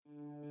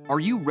Are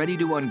you ready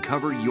to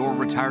uncover your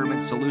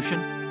retirement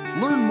solution?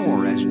 Learn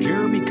more as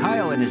Jeremy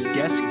Kyle and his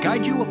guests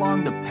guide you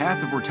along the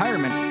path of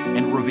retirement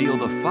and reveal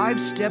the 5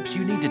 steps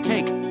you need to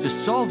take to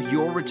solve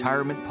your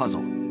retirement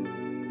puzzle.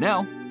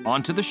 Now,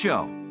 on to the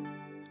show.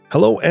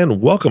 Hello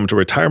and welcome to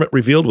Retirement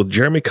Revealed with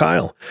Jeremy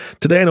Kyle.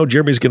 Today I know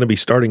Jeremy's going to be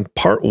starting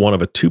part 1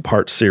 of a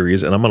 2-part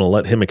series, and I'm going to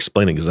let him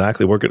explain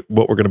exactly what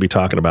we're going to be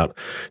talking about.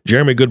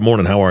 Jeremy, good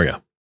morning. How are you?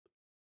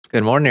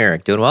 Good morning,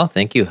 Eric. Doing well,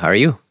 thank you. How are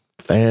you?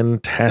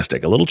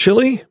 Fantastic. A little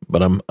chilly,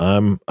 but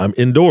I'm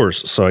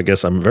indoors, so I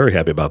guess I'm very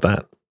happy about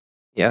that.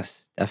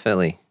 Yes,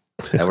 definitely.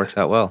 That works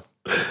out well.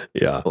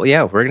 Yeah. Well,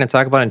 yeah, we're going to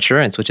talk about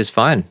insurance, which is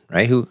fun,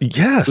 right? Who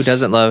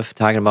doesn't love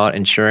talking about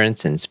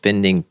insurance and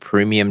spending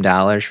premium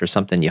dollars for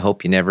something you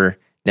hope you never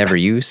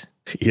use?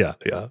 Yeah.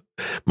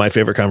 My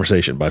favorite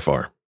conversation by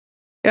far.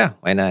 Yeah,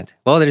 why not?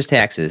 Well, there's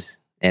taxes,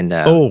 and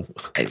I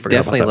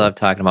definitely love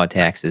talking about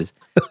taxes.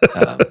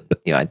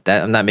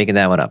 I'm not making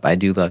that one up. I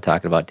do love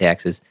talking about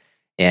taxes,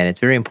 and it's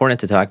very important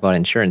to talk about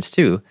insurance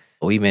too.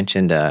 We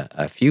mentioned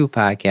a few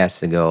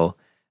podcasts ago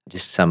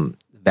just some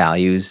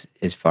values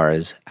as far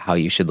as how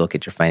you should look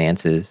at your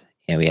finances.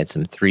 And we had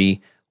some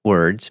 3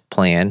 words: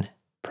 plan,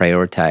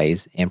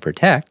 prioritize, and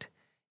protect.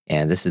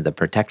 And this is the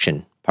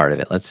protection part of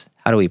it.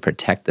 How do we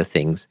protect the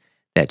things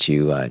that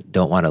you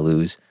don't want to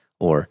lose,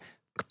 or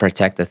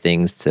protect the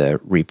things to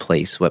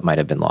replace what might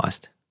have been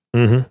lost?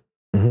 Mm-hmm.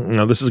 Mm-hmm.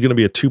 Now, this is going to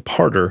be a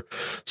 2-parter.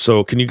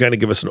 So can you kind of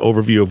give us an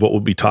overview of what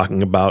we'll be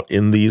talking about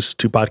in these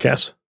 2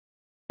 podcasts?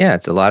 Yeah,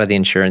 it's a lot of the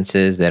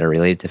insurances that are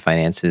related to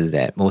finances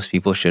that most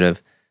people should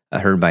have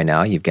heard by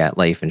now. You've got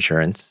life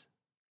insurance,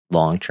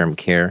 long-term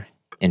care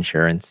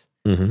insurance,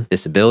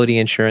 disability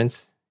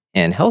insurance,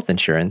 and health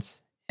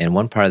insurance. And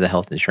one part of the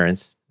health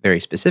insurance, very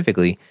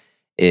specifically,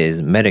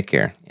 is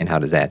Medicare. And how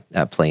does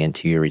that play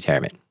into your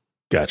retirement?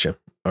 Gotcha.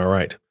 All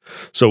right.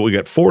 So we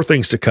got 4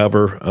 things to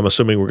cover. I'm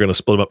assuming we're going to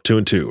split them up 2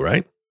 and 2,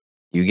 right?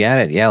 You got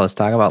it. Yeah, let's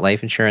talk about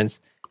life insurance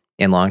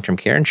and long-term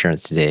care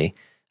insurance today.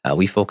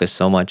 We focus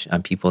so much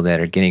on people that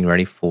are getting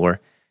ready for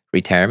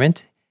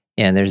retirement.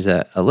 And there's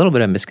a little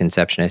bit of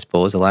misconception, I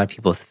suppose. A lot of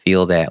people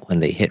feel that when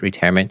they hit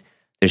retirement,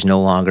 there's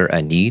no longer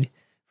a need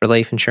for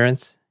life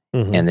insurance.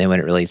 And then when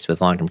it relates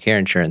with long-term care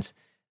insurance,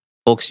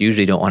 folks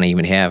usually don't want to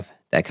even have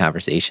that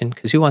conversation,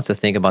 because who wants to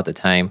think about the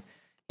time,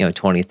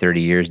 20,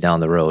 30 years down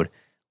the road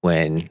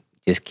when you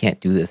just can't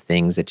do the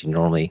things that you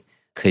normally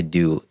could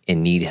do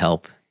and need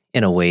help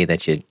in a way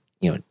that you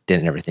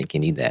didn't ever think you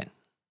need that.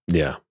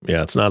 Yeah.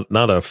 It's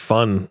not a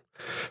fun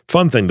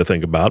thing to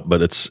think about,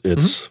 but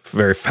it's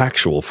very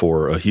factual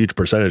for a huge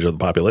percentage of the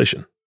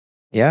population.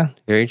 Yeah,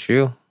 very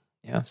true.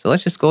 Yeah. So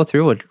let's just go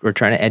through it. We're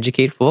trying to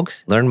educate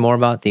folks, learn more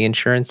about the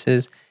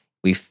insurances.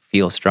 We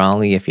feel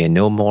strongly if you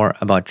know more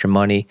about your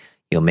money,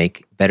 you'll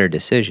make better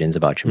decisions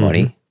about your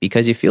money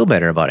because you feel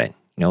better about it.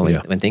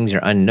 When things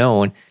are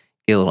unknown,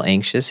 get a little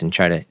anxious and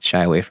try to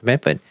shy away from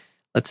it, but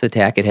let's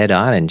attack it head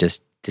on and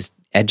just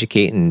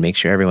educate and make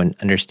sure everyone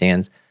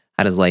understands,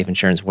 how does life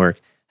insurance work?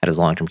 How does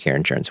long-term care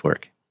insurance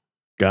work?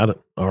 Got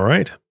it. All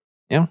right.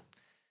 Yeah.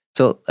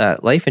 So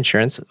life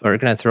insurance, we're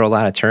going to throw a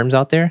lot of terms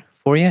out there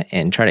for you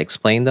and try to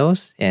explain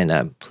those.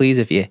 And please,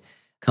 if you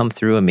come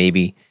through and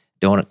maybe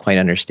don't quite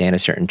understand a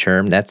certain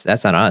term,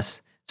 that's on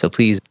us. So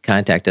please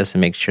contact us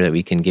and make sure that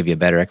we can give you a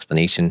better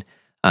explanation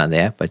on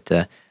that. But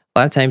a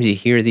lot of times you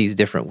hear these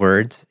different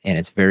words, and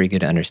it's very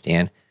good to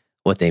understand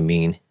what they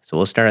mean. So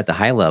we'll start at the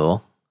high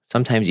level.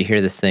 Sometimes you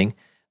hear this thing,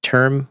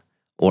 term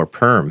or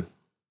perm.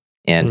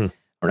 And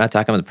we're not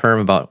talking about the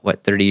perm about,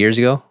 30 years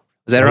ago?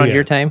 Was that around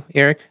your time,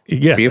 Eric?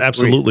 Yes,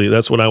 absolutely.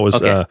 That's when I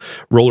was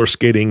roller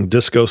skating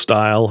disco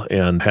style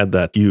and had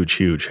that huge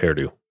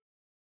hairdo.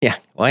 Yeah,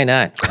 why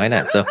not?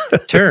 So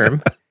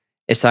term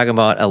is talking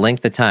about a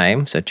length of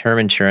time. So term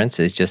insurance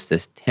is just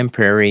this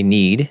temporary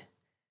need.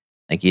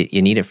 Like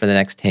you need it for the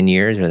next 10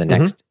 years or the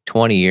next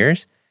 20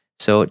 years.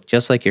 So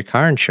just like your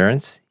car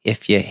insurance,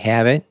 if you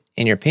have it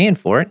and you're paying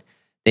for it,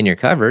 then you're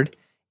covered.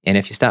 And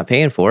if you stop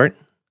paying for it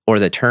or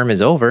the term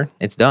is over,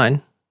 it's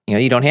done.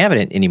 You don't have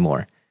it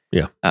anymore.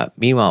 Yeah.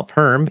 Meanwhile,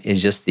 perm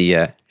is just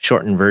the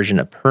shortened version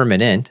of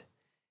permanent.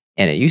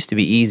 And it used to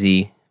be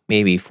easy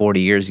maybe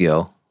 40 years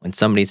ago. When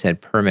somebody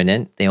said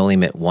permanent, they only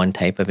meant one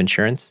type of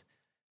insurance.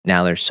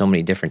 Now there's so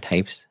many different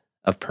types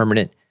of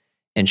permanent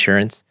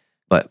insurance.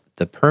 But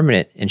the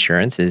permanent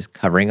insurance is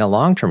covering a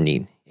long-term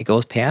need. It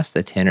goes past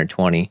the 10 or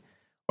 20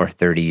 or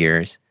 30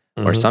 years.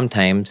 Or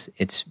sometimes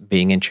it's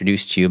being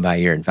introduced to you by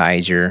your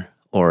advisor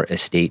or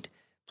estate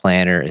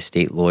planner,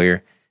 estate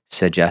lawyer,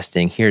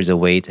 suggesting here's a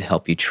way to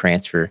help you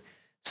transfer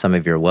some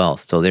of your wealth.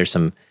 So there's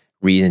some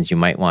reasons you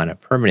might want a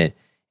permanent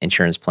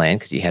insurance plan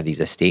because you have these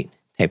estate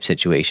type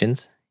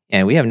situations.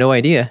 And we have no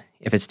idea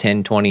if it's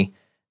 10, 20,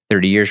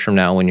 30 years from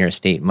now when your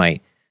estate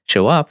might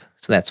show up.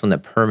 So that's when the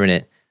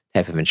permanent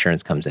type of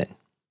insurance comes in.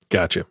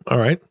 Gotcha. All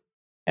right.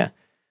 Yeah.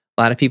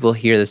 A lot of people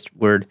hear this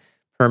word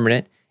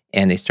permanent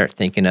and they start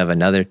thinking of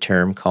another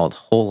term called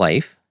whole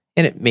life.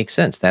 And it makes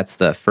sense. That's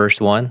the first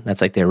one.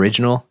 That's like the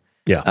original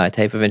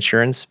type of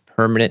insurance,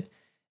 permanent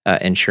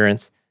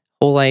insurance.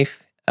 Whole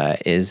life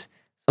is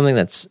something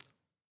that's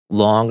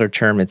longer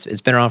term,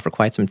 it's been around for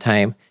quite some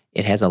time.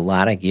 It has a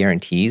lot of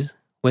guarantees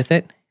with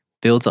it,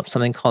 builds up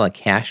something called a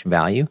cash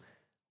value.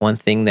 One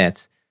thing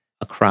that's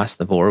across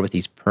the board with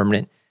these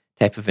permanent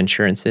type of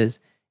insurances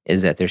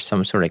is that there's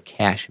some sort of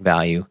cash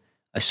value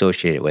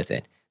associated with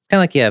it. It's kind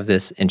of like you have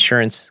this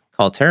insurance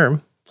called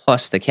term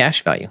plus the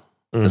cash value.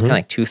 So it's kind of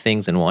like two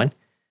things in one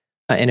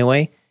in a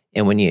way.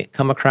 And when you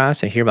come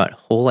across or hear about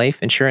whole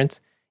life insurance,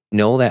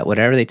 know that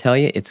whatever they tell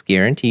you, it's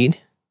guaranteed,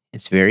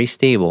 it's very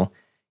stable,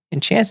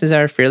 and chances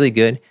are fairly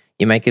good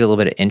you might get a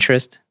little bit of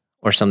interest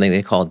or something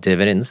they call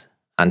dividends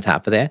on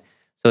top of that.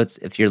 So it's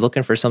if you're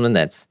looking for something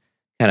that's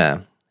kind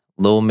of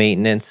low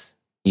maintenance,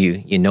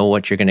 you know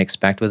what you're going to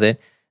expect with it,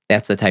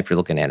 that's the type you're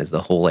looking at is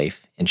the whole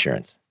life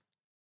insurance.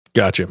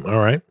 Gotcha. All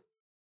right.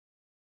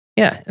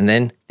 Yeah, and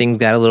then things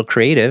got a little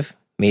creative.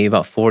 Maybe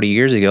about 40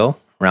 years ago,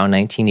 around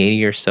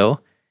 1980 or so,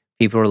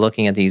 people were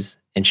looking at these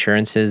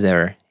insurances that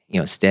are,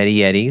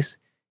 steady eddies,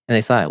 and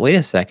they thought, wait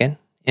a second,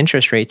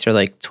 interest rates are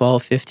like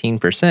 12,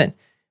 15%.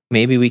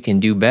 Maybe we can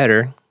do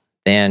better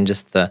than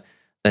just the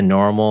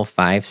normal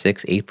 5,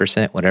 6,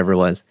 8%, whatever it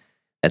was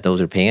that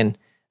those were paying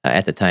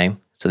at the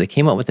time. So they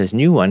came up with this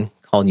new one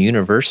called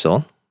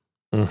Universal.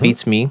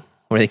 Beats me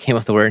where they came up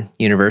with the word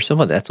universal,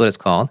 but that's what it's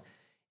called.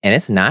 And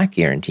it's not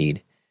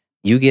guaranteed.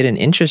 You get an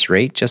interest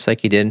rate just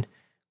like you did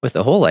with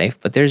the whole life,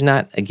 but there's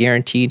not a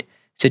guaranteed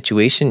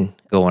situation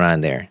going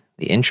on there.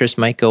 The interest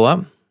might go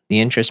up, the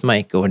interest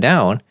might go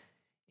down.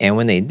 And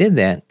when they did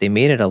that, they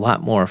made it a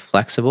lot more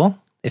flexible.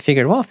 They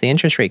figured, well, if the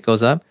interest rate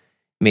goes up,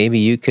 maybe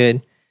you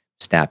could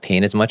stop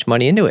paying as much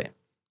money into it.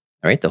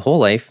 All right, the whole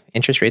life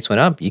interest rates went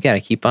up. You got to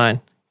keep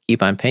on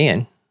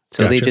paying.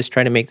 So They just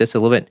try to make this a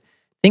little bit,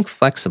 think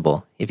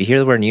flexible. If you hear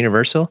the word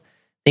universal,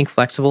 think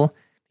flexible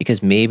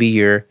because maybe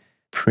your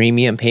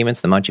premium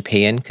payments, the amount you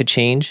pay in could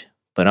change,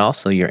 but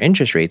also your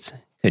interest rates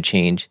could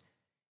change.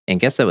 And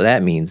guess what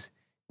that means?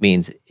 It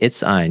means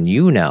it's on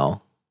you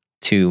now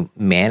to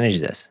manage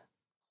this.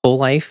 Whole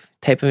life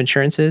type of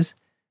insurances,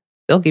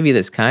 they'll give you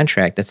this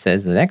contract that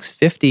says the next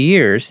 50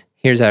 years,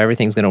 here's how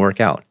everything's going to work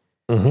out.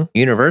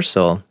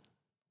 Universal,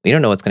 we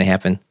don't know what's going to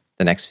happen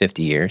the next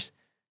 50 years.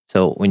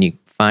 So when you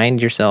find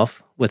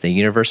yourself with a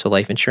universal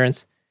life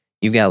insurance,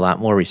 you've got a lot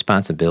more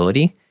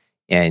responsibility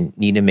and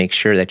need to make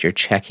sure that you're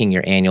checking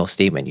your annual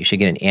statement. You should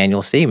get an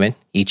annual statement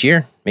each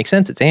year. Makes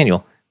sense, it's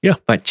annual. Yeah.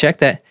 But check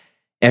that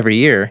every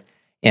year.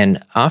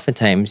 And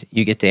oftentimes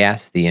you get to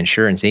ask the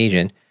insurance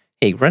agent,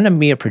 hey, run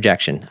me a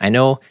projection. I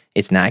know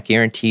it's not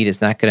guaranteed.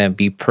 It's not going to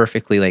be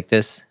perfectly like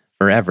this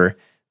forever,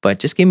 but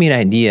just give me an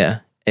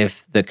idea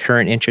if the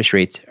current interest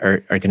rates are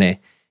going to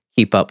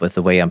keep up with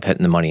the way I'm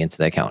putting the money into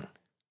the account.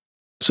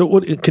 So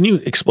can you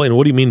explain,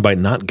 what do you mean by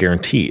not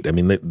guaranteed? I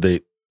mean,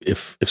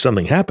 if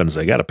something happens,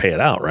 they got to pay it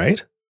out,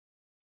 right?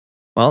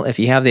 Well, if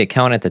you have the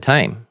account at the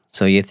time,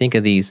 so you think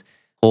of these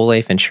whole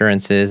life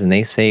insurances and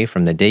they say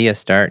from the day you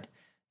start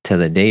to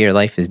the day your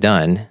life is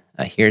done,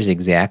 here's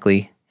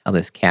exactly how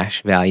this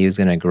cash value is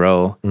going to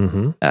grow.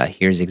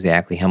 Here's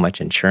exactly how much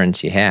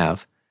insurance you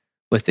have.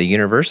 With the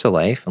universal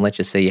life, and let's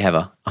just say you have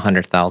a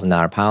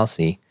 $100,000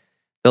 policy,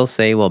 they'll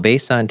say, well,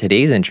 based on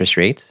today's interest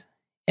rates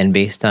and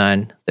based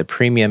on the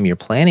premium you're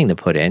planning to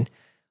put in,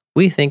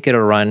 we think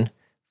it'll run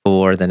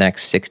for the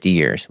next 60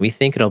 years. We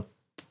think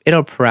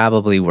it'll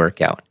probably work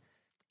out.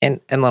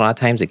 And a lot of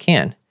times it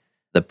can.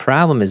 The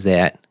problem is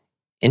that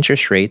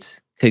interest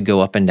rates could go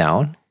up and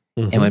down.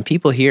 And when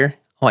people hear,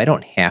 oh, I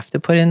don't have to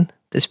put in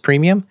this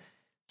premium,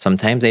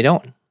 sometimes they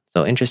don't.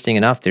 So interesting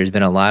enough, there's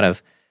been a lot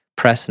of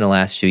press in the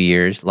last few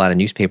years, a lot of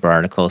newspaper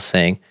articles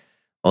saying,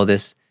 oh,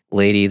 this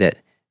lady that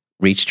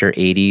reached her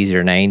 80s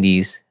or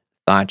 90s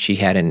thought she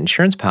had an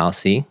insurance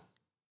policy,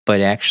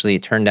 but actually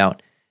it turned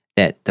out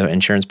that the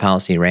insurance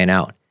policy ran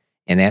out.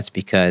 And that's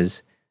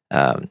because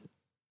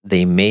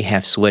they may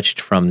have switched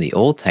from the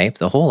old type,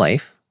 the whole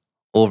life,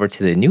 over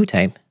to the new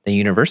type, the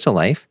universal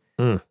life,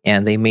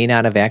 and they may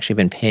not have actually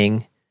been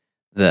paying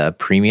the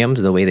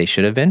premiums the way they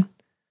should have been.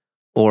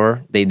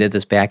 Or they did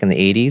this back in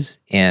the 80s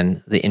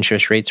and the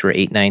interest rates were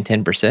 8, 9,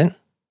 10%.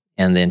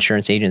 And the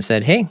insurance agent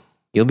said, hey,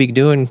 you'll be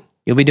doing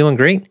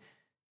great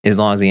as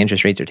long as the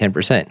interest rates are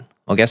 10%.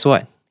 Well, guess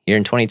what? Here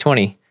in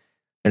 2020,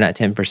 they're not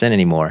 10%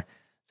 anymore.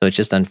 So it's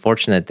just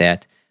unfortunate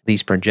that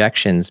these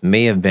projections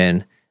may have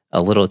been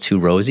a little too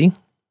rosy.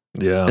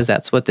 Yeah. Because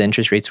that's what the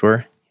interest rates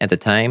were at the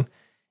time.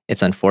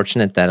 It's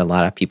unfortunate that a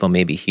lot of people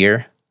maybe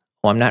hear,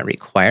 well, I'm not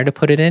required to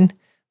put it in,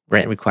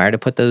 required to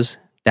put those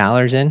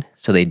dollars in,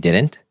 so they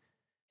didn't.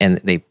 And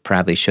they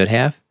probably should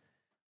have.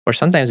 Or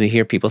sometimes we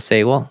hear people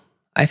say, well,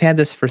 I've had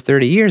this for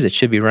 30 years. It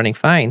should be running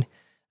fine.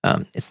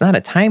 It's not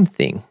a time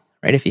thing,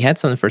 right? If you had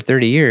something for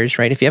 30 years,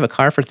 right? If you have a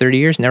car for 30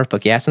 years, never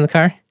put gas in the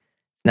car,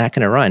 it's not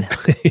going to run,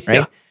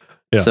 right?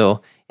 Yeah.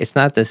 So it's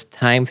not this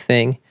time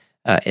thing.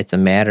 It's a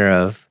matter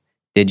of,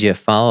 did you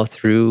follow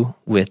through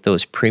with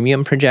those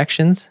premium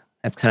projections?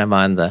 That's kind of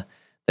on the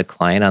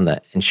client, on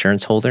the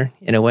insurance holder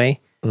in a way.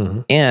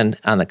 And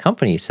on the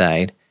company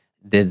side,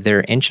 did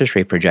their interest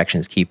rate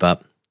projections keep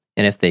up?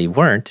 And if they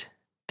weren't,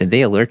 did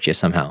they alert you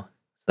somehow?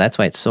 So that's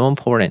why it's so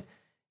important.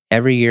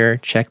 Every year,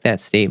 check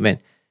that statement.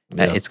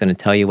 Yeah. It's going to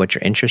tell you what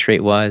your interest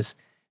rate was.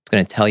 It's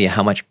going to tell you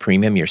how much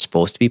premium you're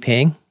supposed to be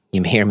paying.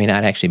 You may or may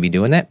not actually be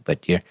doing that,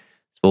 but you're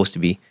supposed to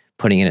be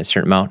putting in a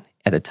certain amount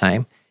at the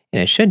time.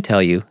 And it should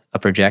tell you a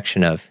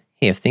projection of,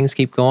 hey, if things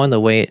keep going the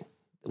way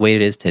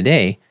it is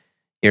today,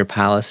 your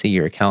policy,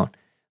 your account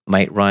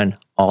might run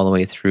all the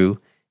way through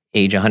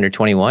age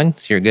 121,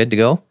 so you're good to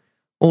go.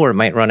 Or it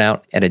might run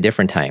out at a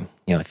different time.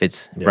 If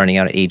it's running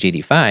out at age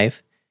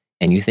 85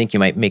 and you think you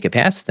might make it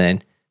past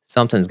then,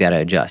 something's got to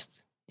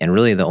adjust. And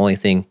really the only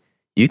thing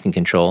you can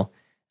control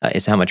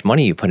is how much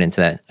money you put into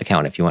that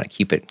account if you want to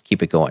keep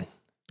it going.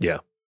 Yeah.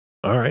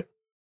 All right.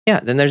 Yeah.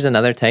 Then there's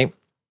another type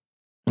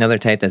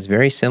that's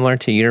very similar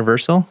to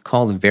universal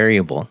called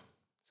variable.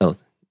 So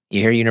you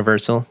hear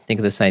universal, think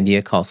of this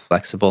idea called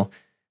flexible.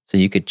 So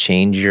you could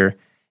change your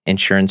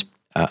insurance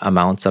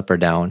amounts up or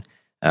down.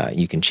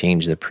 You can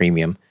change the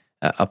premium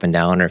up and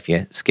down, or if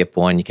you skip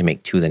one, you can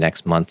make two the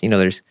next month.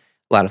 There's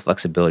a lot of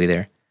flexibility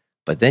there.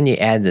 But then you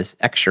add this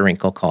extra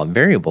wrinkle called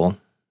variable,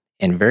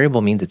 and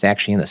variable means it's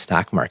actually in the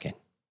stock market.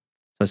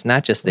 So it's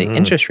not just the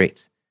interest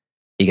rates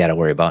you got to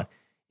worry about.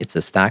 It's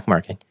the stock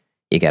market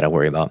you got to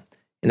worry about.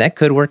 And that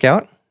could work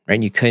out,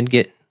 right? You could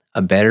get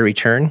a better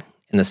return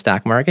in the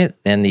stock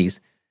market than these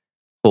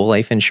whole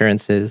life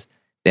insurances,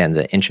 than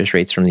the interest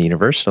rates from the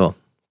universal,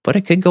 but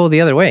it could go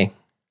the other way.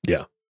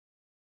 Yeah.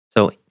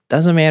 So it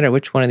doesn't matter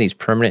which one of these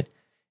permanent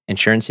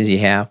insurances you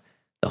have,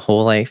 the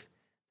whole life,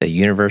 the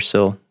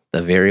universal,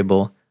 the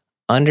variable,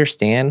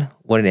 understand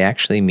what it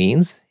actually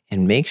means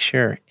and make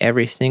sure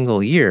every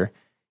single year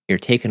you're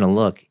taking a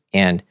look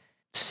and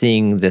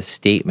seeing the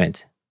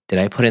statement. Did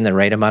I put in the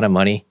right amount of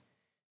money?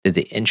 Did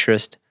the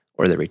interest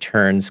or the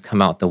returns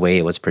come out the way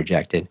it was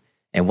projected?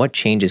 And what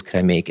changes could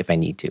I make if I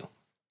need to?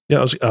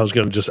 Yeah, I was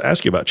going to just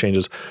ask you about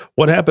changes.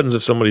 What happens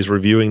if somebody's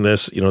reviewing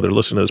this, they're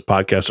listening to this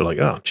podcast, they're like,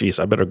 oh, geez,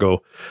 I better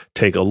go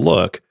take a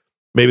look.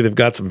 Maybe they've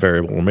got some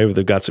variable, or maybe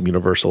they've got some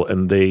universal,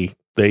 and they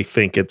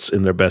think it's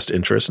in their best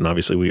interest. And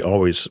obviously, we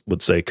always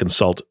would say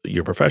consult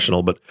your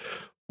professional. But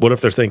what if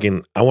they're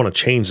thinking, I want to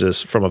change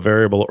this from a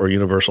variable or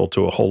universal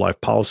to a whole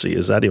life policy?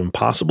 Is that even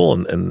possible?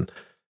 And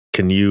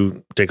can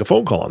you take a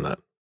phone call on that?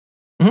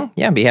 Mm-hmm.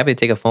 Yeah, I'd be happy to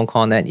take a phone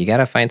call on that. You got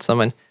to find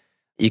someone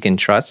you can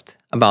trust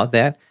about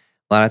that.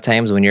 A lot of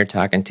times when you're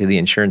talking to the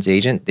insurance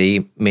agent,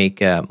 they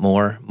make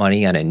more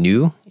money on a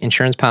new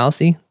insurance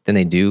policy than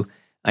they do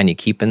on you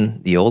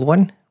keeping the old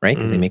one, right?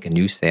 Because they make a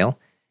new sale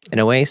in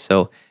a way.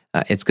 So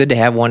it's good to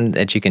have one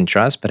that you can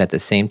trust, but at the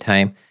same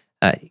time,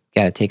 you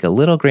got to take a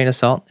little grain of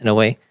salt in a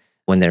way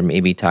when they're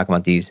maybe talking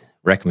about these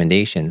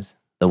recommendations.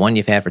 The one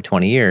you've had for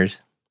 20 years,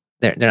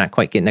 they're not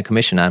quite getting a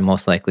commission on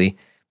most likely,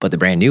 but the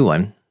brand new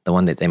one, the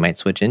one that they might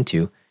switch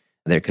into,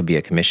 there could be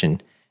a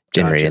commission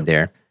generated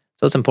there.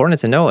 So it's important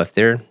to know if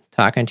they're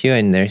talking to you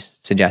and they're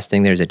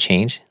suggesting there's a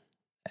change.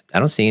 I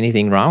don't see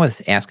anything wrong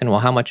with asking, well,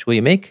 how much will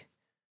you make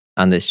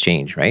on this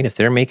change, right? If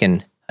they're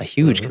making a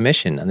huge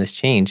commission on this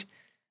change,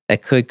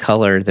 that could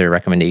color their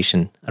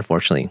recommendation,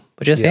 unfortunately.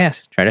 But just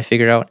ask, try to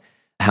figure out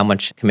how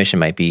much commission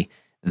might be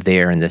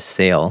there in this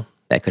sale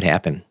that could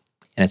happen.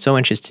 And it's so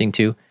interesting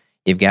too.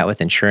 You've got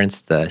with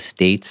insurance, the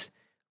states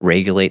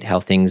regulate how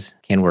things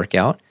can work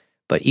out,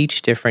 but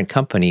each different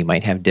company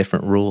might have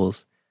different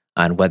rules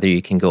on whether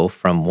you can go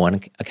from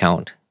one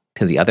account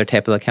to the other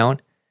type of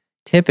account.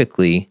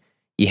 Typically,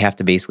 you have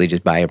to basically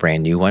just buy a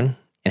brand new one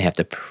and have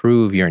to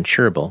prove you're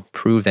insurable,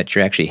 prove that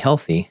you're actually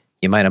healthy.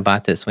 You might have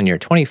bought this when you're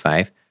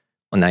 25.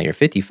 Well, now you're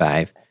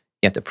 55.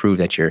 You have to prove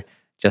that you're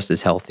just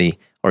as healthy,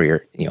 or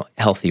you're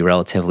healthy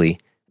relatively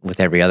with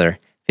every other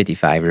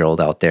 55-year-old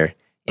out there.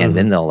 And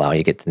then they'll allow you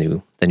to get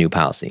the new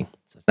policy.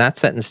 So it's not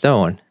set in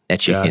stone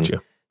that you can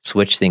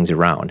switch things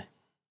around.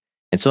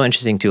 It's so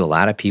interesting too. A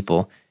lot of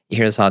people, you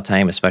hear this all the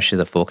time, especially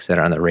the folks that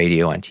are on the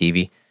radio, on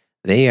TV,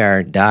 they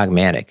are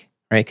dogmatic,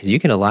 right? Because you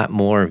get a lot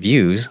more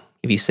views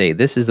if you say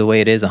this is the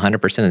way it is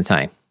 100% of the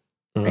time,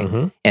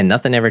 right? And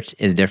nothing ever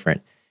is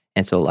different.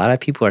 And so a lot of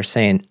people are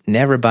saying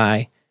never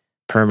buy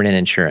permanent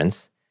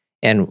insurance.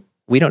 And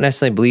we don't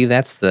necessarily believe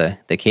that's the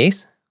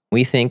case.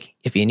 We think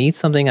if you need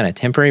something on a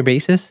temporary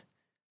basis,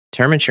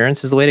 term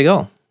insurance is the way to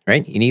go,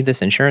 right? You need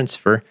this insurance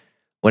for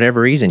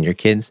whatever reason. Your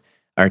kids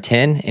are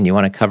 10 and you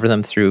want to cover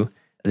them through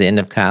the end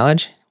of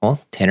college. Well,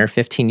 10 or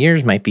 15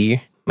 years might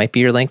be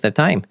your length of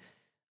time.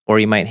 Or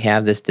you might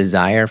have this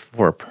desire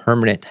for a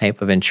permanent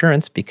type of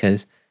insurance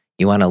because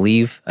you want to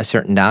leave a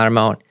certain dollar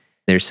amount.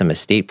 There's some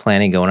estate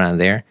planning going on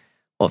there.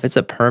 Well, if it's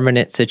a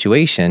permanent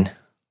situation,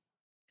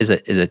 is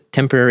a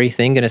temporary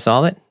thing going to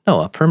solve it?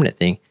 No, a permanent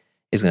thing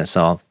is going to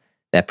solve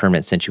that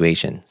permanent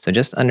situation. So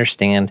just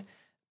understand,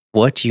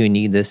 what do you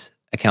need this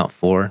account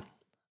for?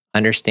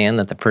 Understand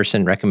that the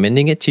person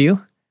recommending it to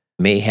you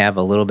may have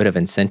a little bit of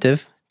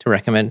incentive to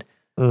recommend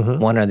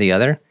one or the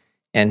other.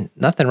 And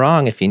nothing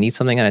wrong if you need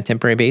something on a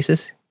temporary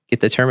basis, get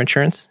the term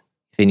insurance.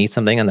 If you need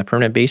something on the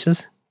permanent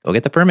basis, go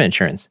get the permanent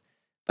insurance.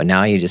 But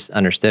now you just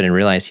understood and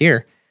realized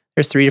here,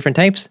 there's 3 different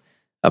types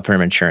of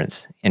permanent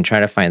insurance, and try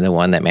to find the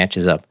one that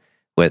matches up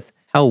with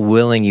how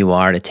willing you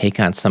are to take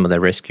on some of the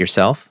risk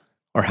yourself,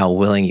 or how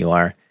willing you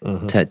are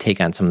to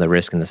take on some of the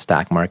risk in the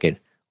stock market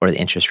or the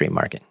interest rate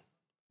market.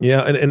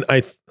 Yeah, and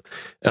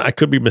I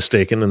could be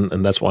mistaken,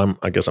 and that's why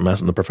I guess I'm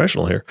asking the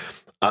professional here.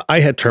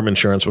 I had term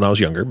insurance when I was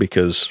younger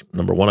because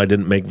number one, I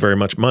didn't make very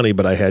much money,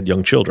 but I had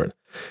young children,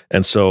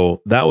 and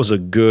so that was a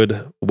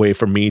good way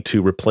for me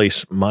to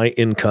replace my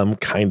income.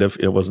 Kind of,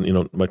 it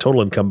wasn't my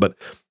total income, but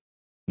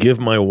give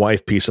my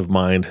wife peace of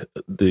mind,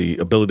 the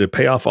ability to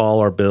pay off all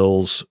our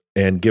bills,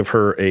 and give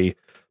her a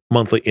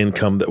monthly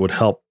income that would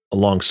help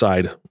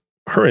alongside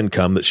her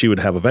income that she would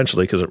have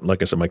eventually. Because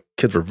like I said, my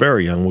kids were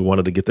very young. We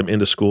wanted to get them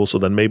into school. So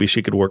then maybe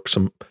she could work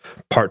some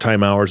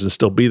part-time hours and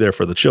still be there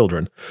for the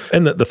children.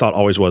 And the thought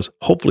always was,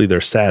 hopefully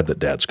they're sad that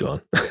dad's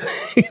gone.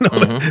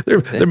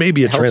 There may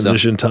be a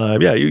transition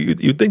time. Yeah.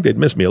 You'd think they'd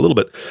miss me a little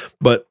bit,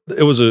 but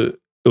it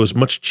was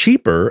much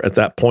cheaper at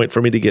that point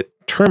for me to get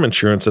term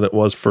insurance than it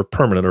was for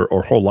permanent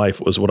or whole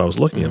life was what I was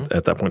looking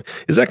at that point.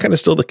 Is that kind of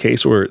still the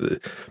case where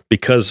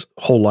because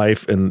whole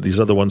life and these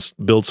other ones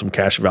build some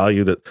cash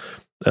value that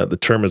the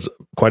term is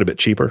quite a bit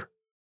cheaper?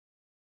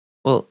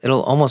 Well,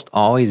 it'll almost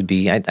always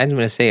be, I'm going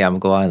to say I'm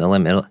going out on the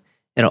limb.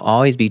 It'll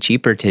always be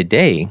cheaper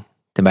today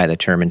to buy the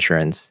term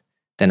insurance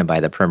than to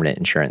buy the permanent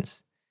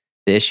insurance.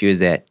 The issue is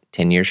that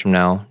 10 years from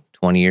now,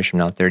 20 years from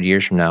now, 30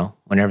 years from now,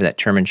 whenever that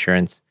term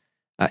insurance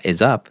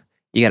is up,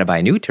 you got to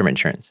buy new term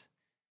insurance.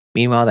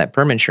 Meanwhile, that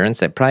perm insurance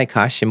that probably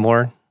costs you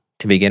more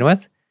to begin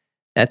with,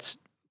 that's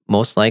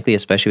most likely,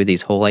 especially with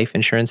these whole life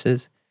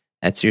insurances,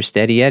 that's your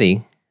steady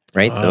Eddie,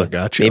 right? So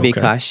gotcha. Maybe it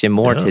costs you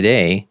more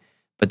today,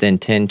 but then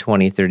 10,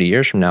 20, 30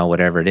 years from now,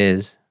 whatever it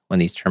is, when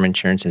these term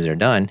insurances are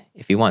done,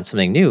 if you want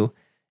something new,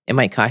 it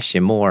might cost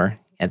you more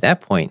at that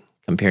point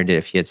compared to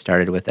if you had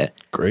started with that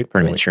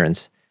perm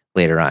insurance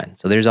later on.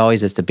 So there's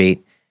always this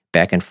debate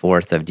back and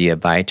forth of do you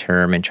buy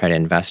term and try to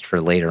invest for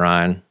later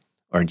on,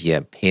 or do you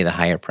pay the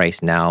higher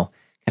price now,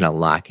 kind of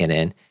lock it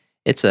in?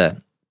 It's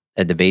a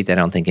debate that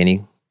I don't think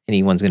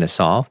anyone's going to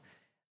solve.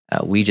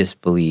 We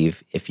just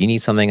believe if you need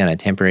something on a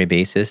temporary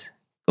basis,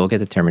 go get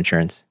the term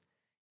insurance.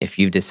 If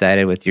you've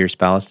decided with your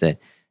spouse that,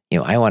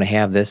 I want to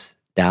have this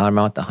dollar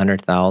amount, the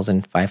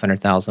 100,000,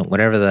 500,000,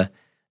 whatever the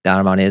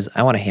dollar amount is,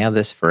 I want to have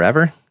this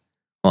forever.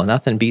 Well,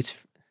 nothing beats,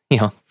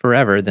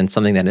 forever than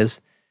something that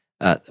is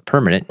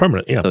permanent.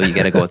 Permanent, yeah. So you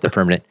got to go with the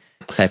permanent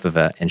type of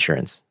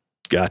insurance.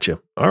 Gotcha.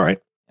 All right.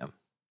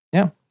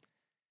 Yeah.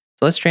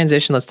 So let's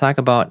transition. Let's talk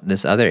about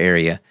this other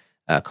area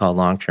called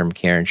long-term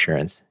care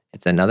insurance.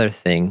 It's another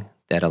thing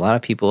that a lot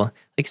of people, like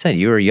I said,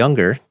 you were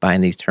younger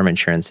buying these term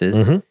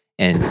insurances,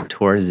 and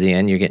towards the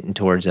end, you're getting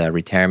towards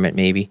retirement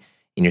maybe,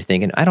 and you're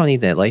thinking, I don't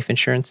need that life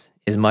insurance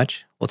as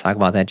much. We'll talk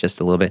about that just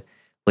a little bit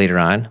later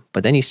on.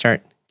 But then you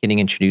start getting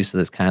introduced to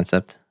this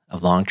concept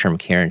of long-term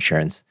care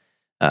insurance.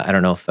 I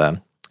don't know if,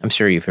 I'm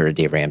sure you've heard of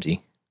Dave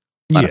Ramsey.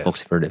 A lot of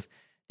folks have heard of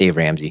Dave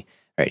Ramsey.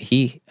 Right?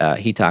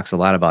 He talks a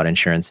lot about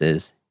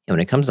insurances. And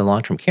when it comes to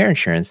long-term care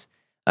insurance,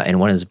 in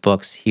one of his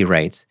books, he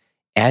writes,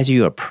 as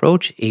you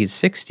approach age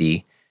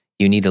 60,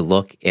 you need to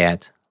look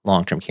at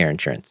long-term care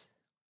insurance.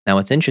 Now,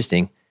 what's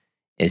interesting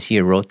is he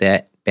wrote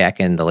that back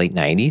in the late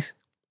 90s.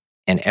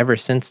 And ever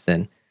since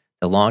then,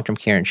 the long-term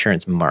care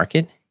insurance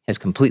market has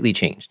completely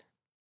changed.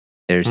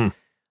 There's a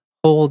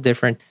whole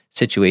different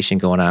situation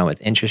going on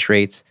with interest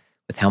rates,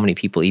 with how many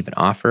people even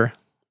offer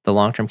the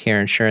long-term care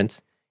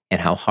insurance,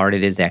 and how hard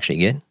it is to actually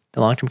get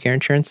the long-term care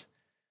insurance.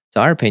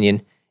 So our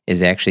opinion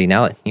is actually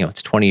now that,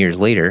 it's 20 years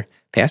later,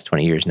 past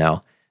 20 years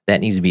now,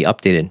 that needs to be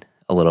updated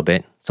a little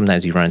bit.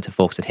 Sometimes you run into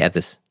folks that have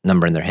this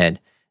number in their head.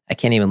 I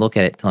can't even look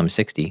at it till I'm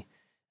 60.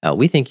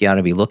 We think you ought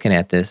to be looking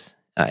at this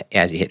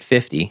as you hit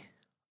 50.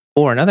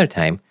 Or another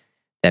time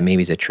that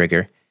maybe is a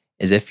trigger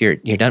is if you're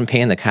done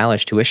paying the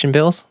college tuition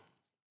bills,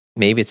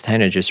 maybe it's time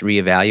to just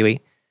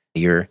reevaluate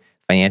your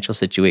financial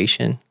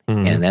situation.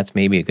 And that's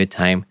maybe a good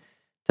time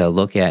to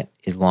look at,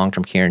 is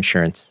long-term care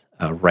insurance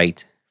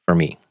right for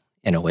me?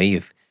 In a way,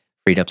 you've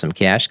freed up some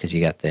cash because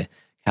you got the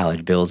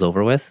college bills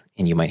over with,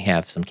 and you might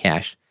have some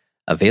cash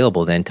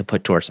available then to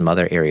put towards some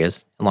other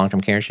areas.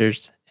 Long-term care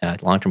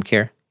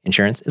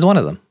insurance is one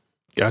of them.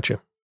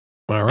 Gotcha.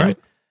 All right.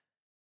 Yeah.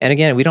 And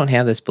again, we don't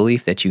have this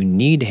belief that you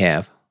need to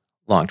have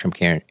long-term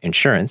care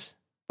insurance,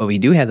 but we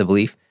do have the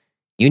belief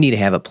you need to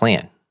have a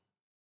plan.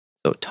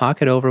 So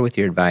talk it over with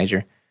your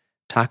advisor,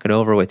 talk it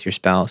over with your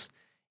spouse,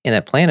 and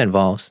that plan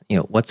involves,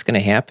 what's going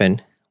to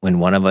happen when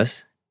one of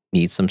us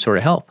needs some sort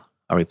of help.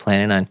 Are we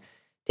planning on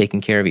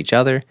taking care of each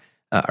other?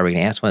 Are we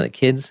going to ask one of the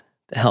kids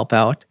to help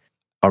out?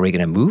 Are we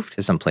going to move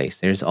to some place?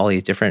 There's all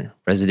these different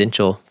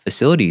residential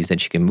facilities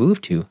that you can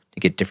move to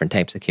get different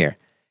types of care.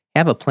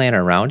 Have a plan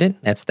around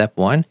it. That's step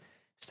one.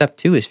 Step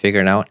two is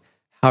figuring out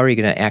how are you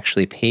going to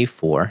actually pay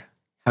for,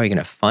 how are you going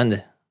to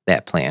fund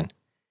that plan?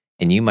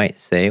 And you might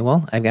say,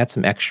 well, I've got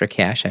some extra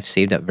cash I've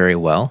saved up very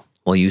well.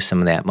 We'll use some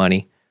of that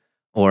money.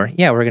 Or,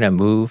 yeah, we're going to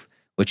move,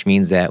 which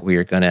means that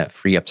we're going to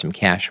free up some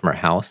cash from our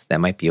house.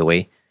 That might be a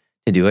way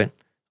to do it.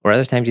 Or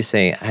other times you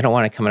say, I don't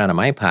want it coming out of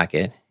my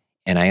pocket,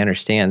 and I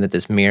understand that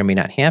this may or may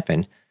not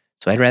happen,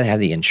 so I'd rather have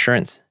the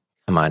insurance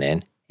come on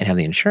in and have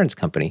the insurance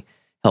company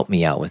help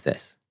me out with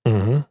this.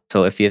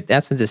 So if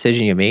that's the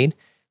decision you made,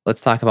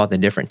 let's talk about the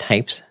different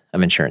types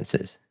of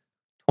insurances.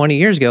 20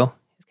 years ago,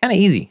 it's kind of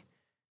easy,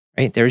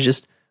 right? There's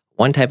just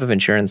one type of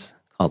insurance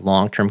called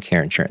long-term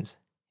care insurance.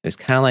 It was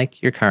kind of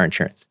like your car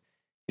insurance.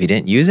 If you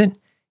didn't use it,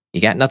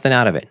 you got nothing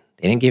out of it.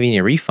 They didn't give you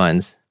any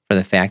refunds for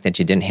the fact that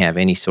you didn't have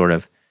any sort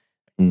of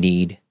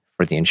need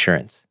for the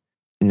insurance.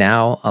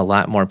 Now, a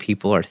lot more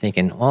people are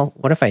thinking, well,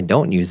 what if I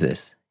don't use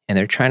this? And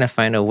they're trying to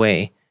find a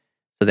way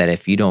so that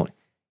if you don't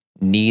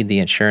need the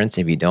insurance,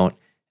 if you don't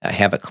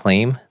have a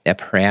claim, that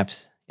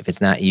perhaps if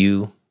it's not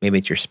you, maybe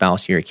it's your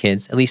spouse or your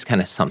kids, at least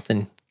kind of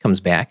something comes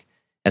back.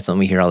 That's what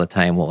we hear all the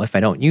time. Well, if I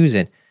don't use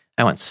it,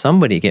 I want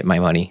somebody to get my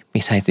money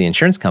besides the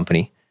insurance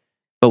company.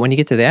 But when you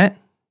get to that,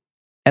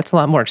 that's a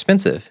lot more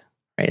expensive,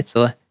 right? It's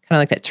kind of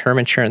like that term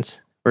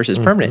insurance versus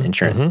permanent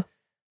insurance.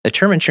 The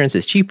term insurance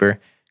is cheaper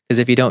because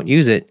if you don't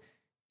use it,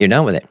 you're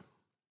done with it.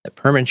 The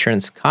permanent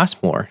insurance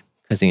costs more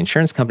because the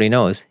insurance company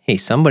knows, hey,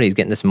 somebody's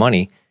getting this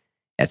money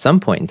at some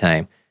point in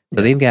time.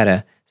 So they've got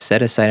to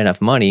set aside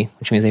enough money,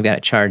 which means they've got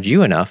to charge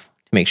you enough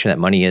to make sure that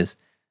money is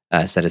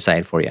set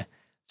aside for you.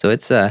 So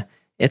it's a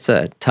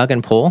tug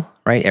and pull,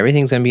 right?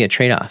 Everything's going to be a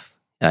trade-off.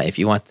 If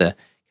you want the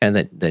kind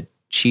of the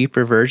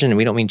cheaper version, and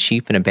we don't mean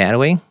cheap in a bad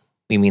way,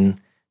 we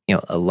mean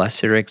a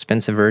lesser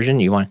expensive version.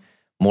 You want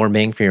more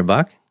bang for your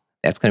buck.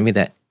 That's going to be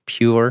that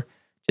pure,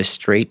 just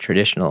straight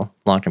traditional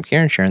long-term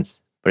care insurance.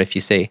 But if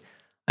you say,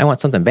 I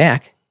want something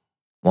back,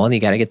 well, you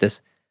got to get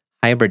this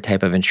hybrid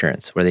type of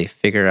insurance where they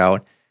figure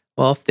out,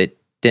 well, if it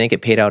didn't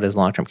get paid out as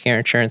long-term care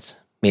insurance,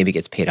 maybe it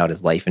gets paid out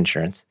as life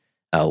insurance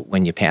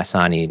when you pass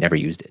on and you never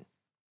used it.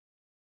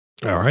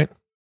 All right.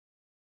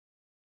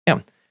 Yeah.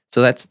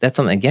 So that's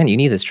something, again, you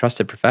need this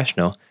trusted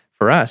professional.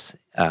 For us,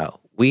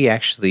 we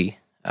actually,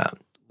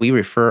 we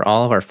refer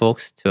all of our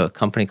folks to a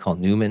company called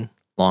Newman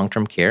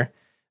Long-Term Care.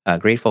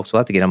 Great folks. We'll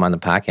have to get them on the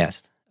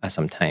podcast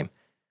sometime.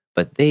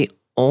 But they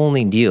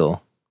only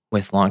deal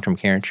with long-term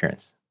care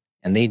insurance.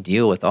 And they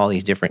deal with all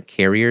these different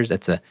carriers.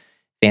 That's a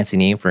fancy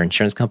name for an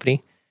insurance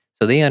company.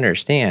 So they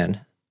understand,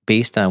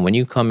 based on when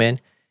you come in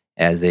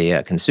as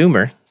a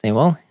consumer, saying,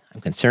 well,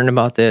 I'm concerned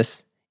about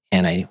this,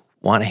 and I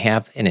want to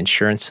have an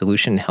insurance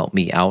solution to help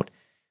me out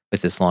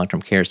with this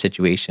long-term care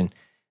situation.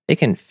 They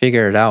can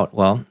figure it out,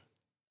 well,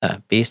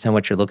 based on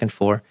what you're looking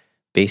for,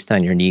 based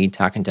on your need,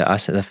 talking to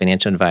us as a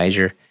financial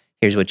advisor,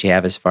 here's what you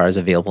have as far as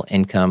available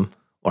income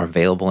or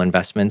available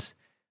investments.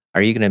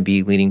 Are you going to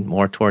be leaning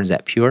more towards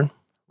that pure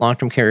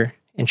long-term care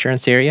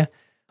insurance area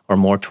or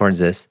more towards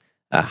this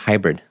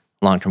hybrid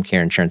long-term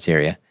care insurance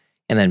area?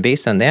 And then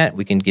based on that,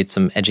 we can get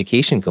some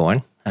education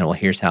going on, well,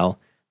 here's how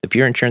the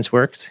pure insurance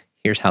works.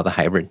 Here's how the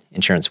hybrid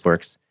insurance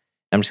works.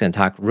 I'm just going to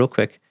talk real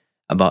quick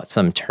about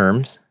some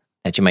terms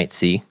that you might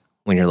see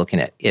when you're looking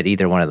at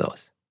either one of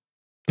those.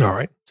 All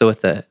right. So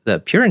with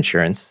the pure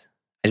insurance,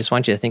 I just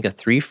want you to think of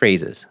three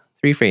phrases.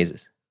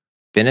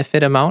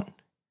 Benefit amount,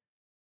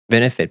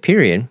 benefit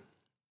period,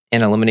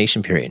 and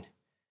elimination period.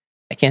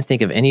 I can't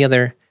think of any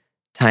other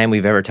time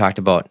we've ever talked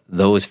about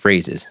those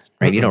phrases,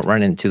 right? Mm-hmm. You don't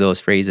run into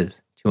those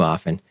phrases too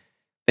often.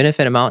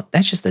 Benefit amount,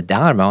 that's just the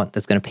dollar amount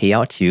that's going to pay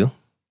out to you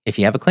if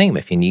you have a claim.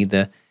 If you need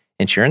the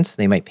insurance,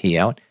 they might pay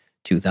out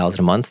 $2,000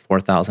 a month,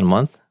 $4,000 a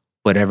month,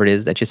 whatever it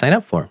is that you sign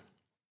up for.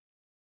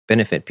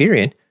 Benefit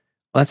period,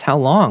 well, that's how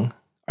long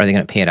are they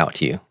going to pay it out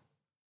to you.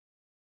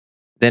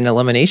 Then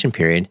elimination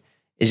period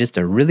is just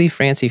a really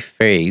fancy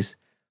phrase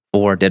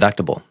for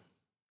deductible.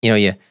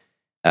 Your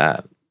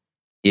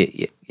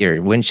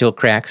windshield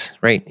cracks,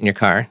 right, in your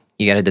car,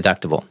 you got a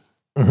deductible,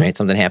 right?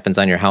 Something happens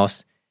on your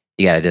house,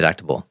 you got a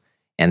deductible.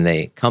 And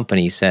the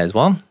company says,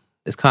 well,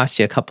 this costs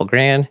you a couple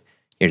grand,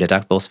 your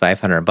deductible is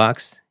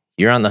 $500.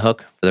 You're on the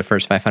hook for the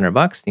first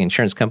 $500. The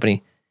insurance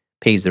company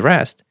pays the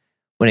rest.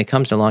 When it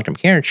comes to long-term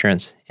care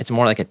insurance, it's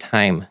more like a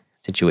time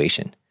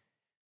situation.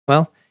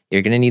 Well,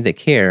 you're going to need the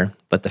care,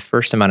 but the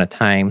first amount of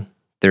time,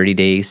 30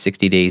 days,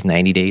 60 days,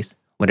 90 days,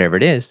 whatever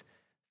it is,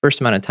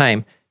 first amount of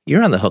time,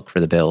 you're on the hook for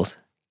the bills.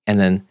 And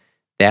then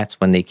that's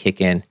when they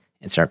kick in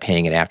and start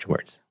paying it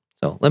afterwards.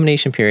 So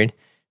elimination period,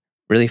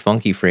 really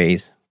funky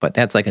phrase, but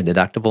that's like a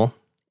deductible,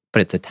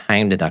 but it's a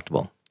time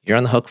deductible. You're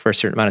on the hook for a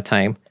certain amount of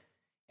time,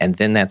 and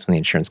then that's when the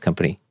insurance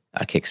company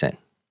kicks in.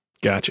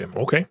 Gotcha.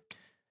 Okay.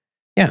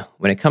 Yeah.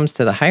 When it comes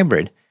to the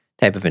hybrid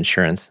type of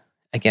insurance,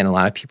 again, a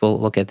lot of people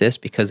look at this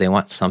because they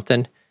want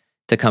something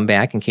to come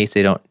back in case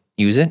they don't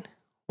use it.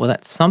 Well,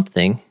 that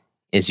something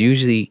is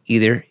usually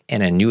either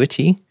an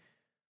annuity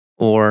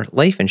or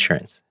life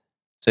insurance.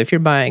 So if you're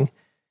buying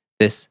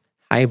this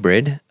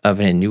hybrid of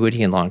an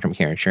annuity and long-term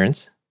care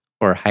insurance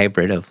or a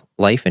hybrid of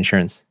life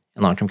insurance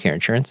and long-term care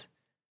insurance,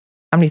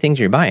 how many things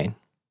are you buying?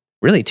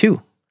 Really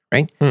two,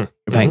 right? You're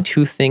buying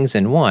two things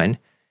in one,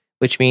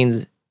 which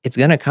means it's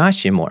going to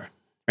cost you more,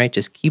 right?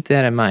 Just keep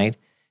that in mind.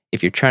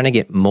 If you're trying to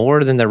get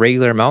more than the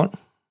regular amount,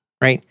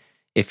 right?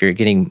 If you're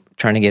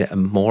trying to get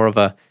more of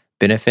a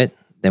benefit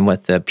than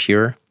what the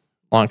pure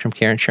long-term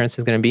care insurance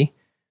is going to be,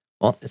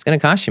 well, it's going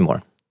to cost you more.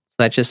 So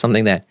that's just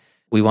something that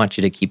we want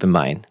you to keep in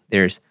mind.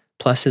 There's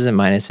pluses and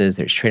minuses.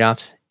 There's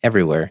trade-offs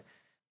everywhere,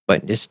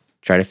 but just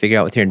try to figure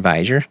out with your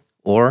advisor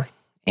or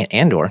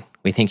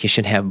we think you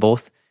should have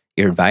both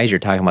your advisor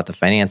talking about the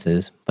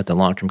finances, but the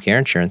long-term care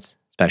insurance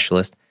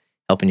specialist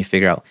helping you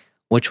figure out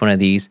which one of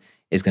these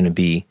is going to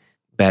be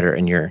better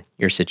in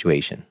your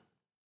situation.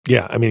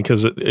 Yeah, I mean,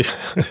 because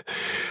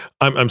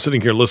I'm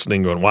sitting here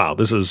listening, going, "Wow,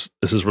 this is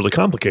really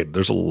complicated.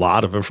 There's a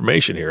lot of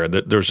information here, and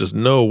there's just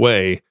no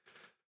way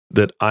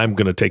that I'm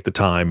going to take the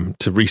time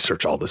to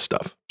research all this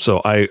stuff." So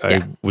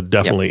I would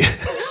definitely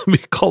be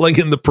calling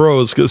in the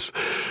pros because,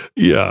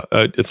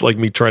 it's like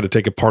me trying to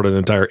take apart an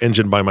entire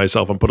engine by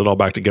myself and put it all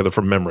back together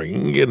from memory.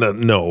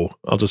 No,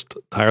 I'll just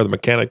hire the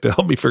mechanic to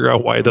help me figure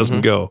out why it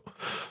doesn't go.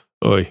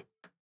 Oy.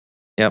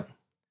 Yep.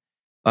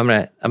 I'm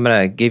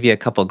gonna give you a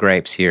couple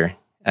gripes here,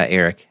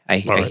 Eric. I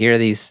hear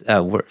these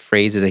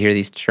phrases. I hear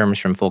these terms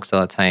from folks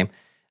all the time.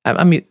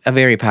 I'm a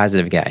very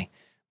positive guy,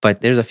 but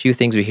there's a few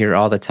things we hear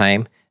all the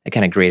time that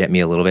kind of grate at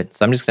me a little bit.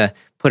 So I'm just gonna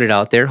put it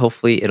out there.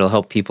 Hopefully, it'll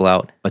help people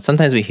out. But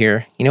sometimes we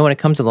hear, when it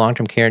comes to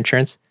long-term care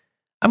insurance,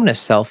 I'm gonna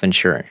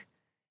self-insure,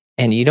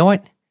 and you know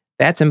what?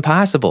 That's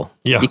impossible.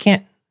 Yeah. You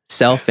can't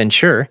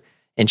self-insure.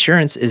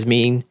 Insurance that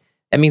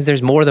means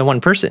there's more than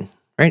one person,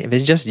 right? If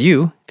it's just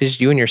you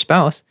and your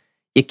spouse,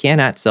 you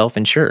cannot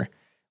self-insure.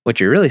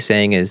 What you're really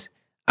saying is,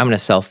 I'm going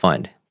to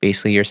self-fund.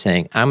 Basically, you're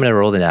saying, I'm going to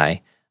roll the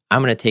die.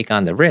 I'm going to take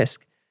on the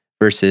risk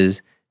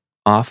versus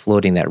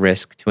offloading that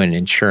risk to an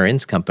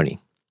insurance company.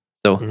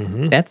 So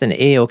that's an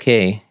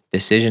A-OK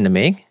decision to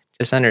make.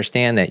 Just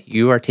understand that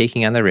you are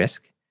taking on the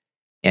risk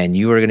and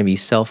you are going to be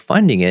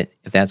self-funding it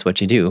if that's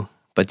what you do.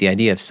 But the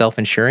idea of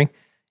self-insuring,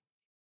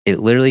 it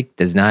literally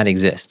does not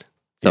exist.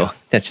 So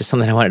that's just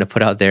something I wanted to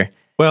put out there.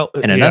 Well,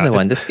 and another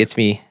one, this gets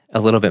me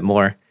a little bit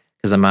more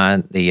because I'm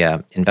on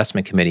the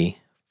investment committee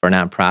for a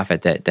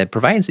nonprofit that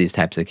provides these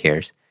types of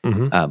cares.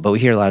 But we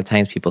hear a lot of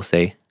times people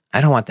say, I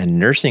don't want the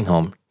nursing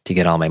home to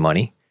get all my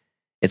money.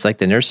 It's like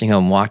the nursing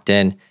home walked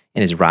in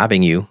and is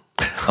robbing you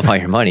of all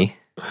your money,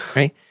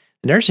 right?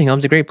 The nursing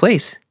home's a great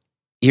place.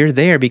 You're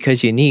there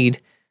because you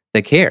need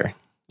the care.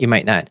 You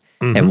might not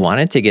have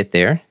wanted to get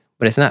there,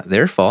 but it's not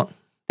their fault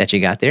that you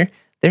got there.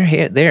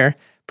 They're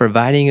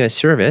providing you a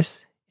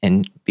service,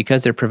 and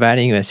because they're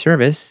providing you a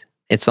service,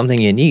 it's something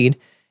you need,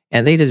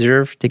 and they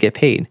deserve to get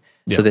paid.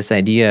 Yeah. So this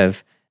idea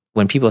of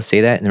when people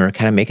say that and they're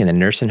kind of making the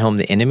nursing home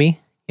the enemy,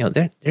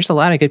 there's a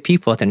lot of good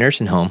people at the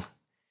nursing home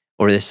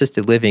or the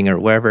assisted living or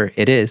wherever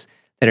it is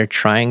that are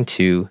trying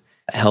to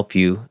help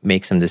you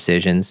make some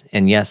decisions.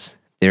 And yes,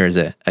 there is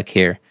a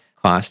care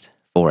cost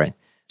for it.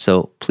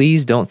 So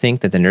please don't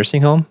think that the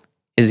nursing home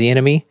is the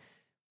enemy.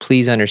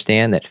 Please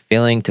understand that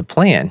failing to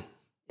plan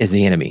is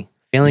the enemy.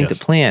 Failing to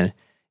plan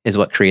is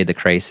what created the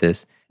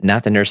crisis,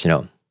 not the nursing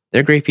home.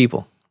 They're great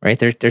people, right?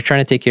 They're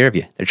trying to take care of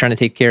you. They're trying to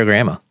take care of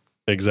grandma.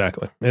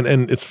 Exactly.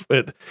 And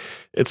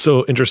it's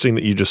so interesting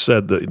that you just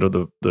said that,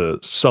 the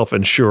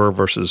self-insure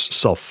versus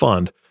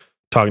self-fund.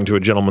 Talking to a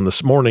gentleman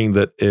this morning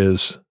that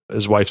his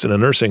wife's in a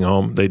nursing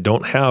home. They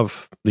don't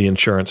have the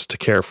insurance to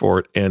care for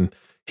it. And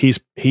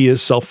he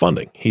is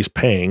self-funding. He's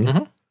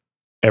paying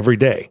every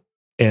day.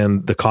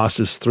 And the cost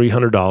is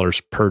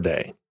 $300 per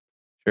day.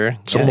 Sure.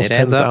 It's almost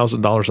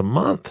 $10,000 a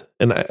month.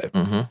 And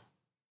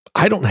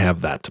I don't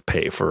have that to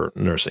pay for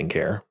nursing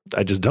care.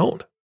 I just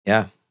don't.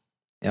 Yeah.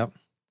 Yep.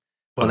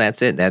 Well,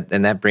 that's it.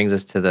 That brings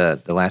us to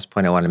the last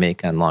point I want to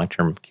make on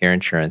long-term care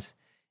insurance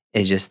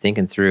is just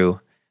thinking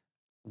through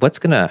what's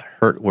going to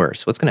hurt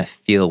worse? What's going to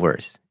feel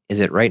worse? Is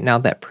it right now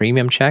that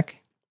premium check?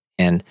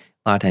 And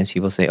a lot of times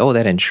people say, oh,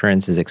 that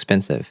insurance is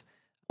expensive.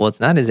 Well, it's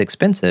not as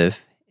expensive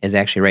as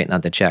actually writing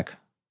out the check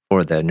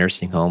for the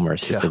nursing home or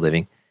assisted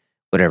living,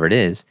 whatever it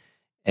is.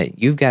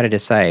 You've got to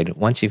decide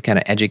once you've kind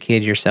of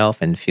educated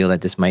yourself and feel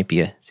that this might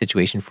be a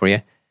situation for you.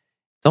 It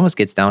almost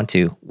gets down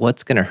to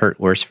what's going to hurt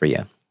worse for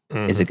you.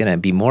 Is it going to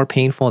be more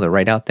painful to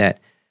write out that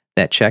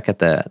check at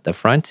the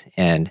front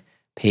and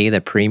pay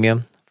the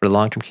premium for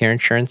long-term care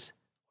insurance?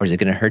 Or is it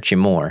going to hurt you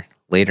more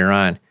later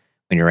on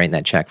when you're writing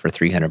that check for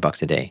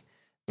 $300 a day?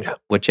 Yeah.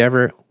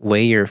 Whichever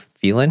way you're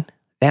feeling,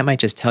 that might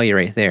just tell you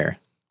right there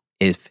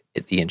if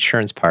the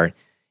insurance part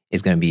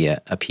is going to be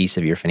a piece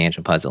of your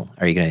financial puzzle.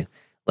 Are you going to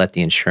let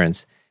the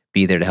insurance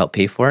be there to help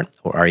pay for it?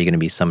 Or are you going to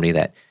be somebody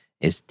that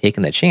is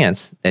taking the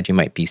chance that you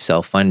might be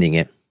self-funding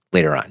it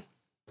later on?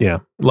 Yeah,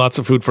 lots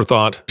of food for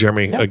thought.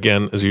 Jeremy,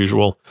 again, as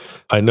usual,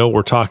 I know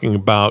we're talking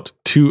about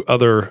two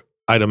other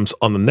items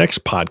on the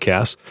next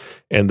podcast,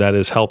 and that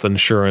is health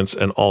insurance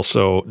and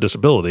also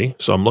disability.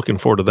 So I'm looking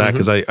forward to that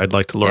because I'd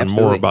like to learn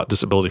more about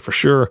disability for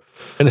sure.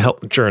 And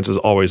health insurance is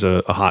always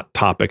a hot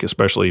topic,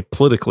 especially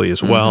politically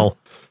as well.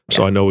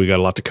 So I know we got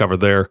a lot to cover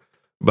there.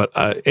 But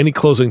any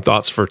closing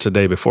thoughts for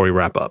today before we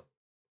wrap up?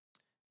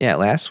 Yeah,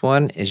 last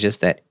one is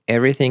just that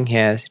everything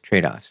has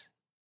trade-offs.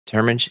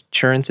 Term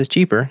insurance is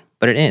cheaper,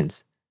 but it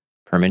ends.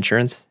 Term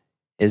insurance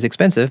is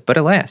expensive, but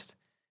it lasts.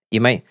 You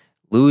might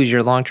lose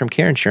your long-term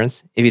care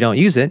insurance if you don't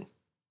use it,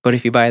 but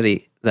if you buy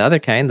the other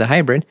kind, the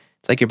hybrid,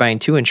 it's like you're buying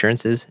two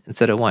insurances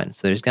instead of one.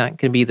 So there's not going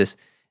to be this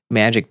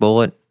magic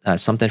bullet,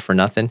 something for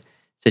nothing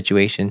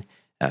situation.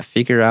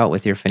 Figure out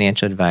with your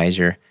financial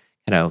advisor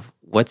kind of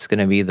what's going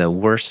to be the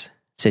worst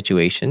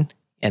situation,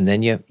 and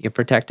then you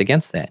protect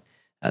against that.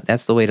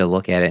 That's the way to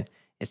look at it.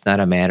 It's not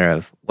a matter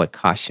of what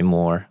costs you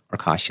more or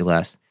costs you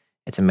less.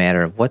 It's a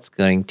matter of what's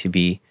going to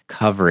be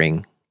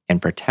covering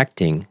and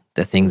protecting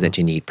the things that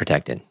you need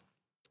protected.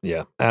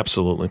 Yeah,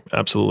 absolutely.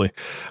 Absolutely.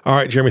 All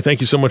right, Jeremy,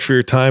 thank you so much for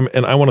your time.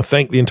 And I want to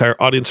thank the entire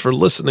audience for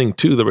listening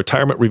to the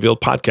Retirement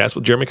Revealed podcast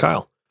with Jeremy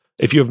Kyle.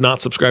 If you have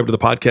not subscribed to the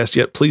podcast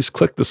yet, please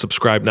click the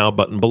subscribe now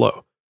button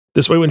below.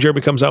 This way, when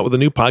Jeremy comes out with a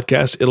new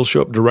podcast, it'll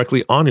show up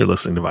directly on your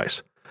listening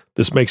device.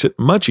 This makes it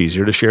much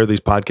easier to share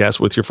these podcasts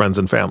with your friends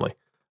and family.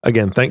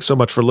 Again, thanks so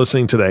much for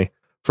listening today.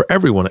 For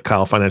everyone at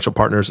Kyle Financial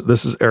Partners,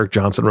 this is Eric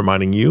Johnson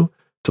reminding you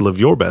to live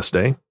your best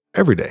day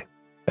every day.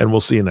 And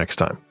we'll see you next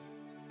time.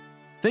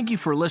 Thank you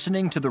for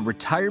listening to the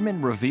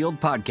Retirement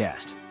Revealed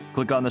podcast.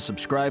 Click on the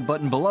subscribe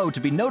button below to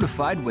be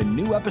notified when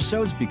new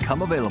episodes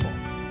become available.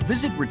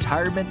 Visit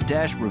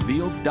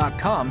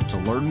retirement-revealed.com to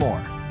learn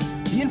more.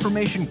 The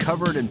information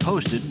covered and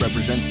posted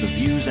represents the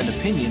views and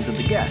opinions of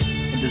the guest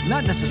and does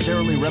not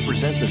necessarily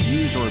represent the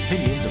views or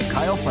opinions of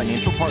Kyle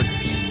Financial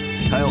Partners.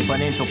 Kyle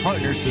Financial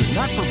Partners does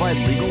not provide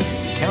legal,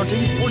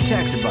 accounting, or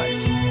tax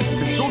advice.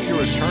 Consult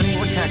your attorney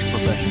or tax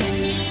professional.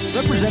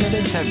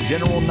 Representatives have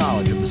general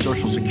knowledge of the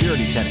Social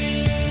Security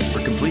tenets.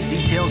 For complete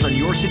details on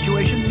your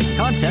situation,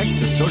 contact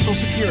the Social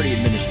Security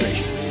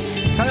Administration.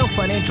 Kyle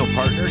Financial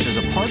Partners is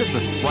a part of the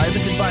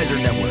Thrivent Advisor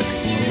Network,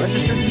 a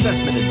registered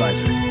investment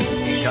advisor.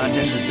 The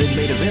content has been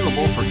made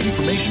available for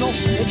informational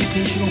and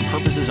educational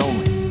purposes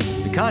only.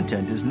 The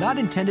content is not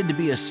intended to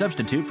be a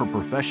substitute for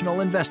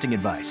professional investing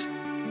advice.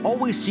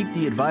 Always seek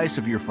the advice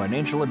of your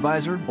financial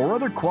advisor or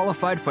other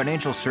qualified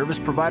financial service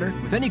provider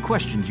with any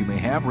questions you may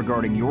have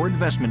regarding your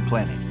investment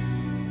planning.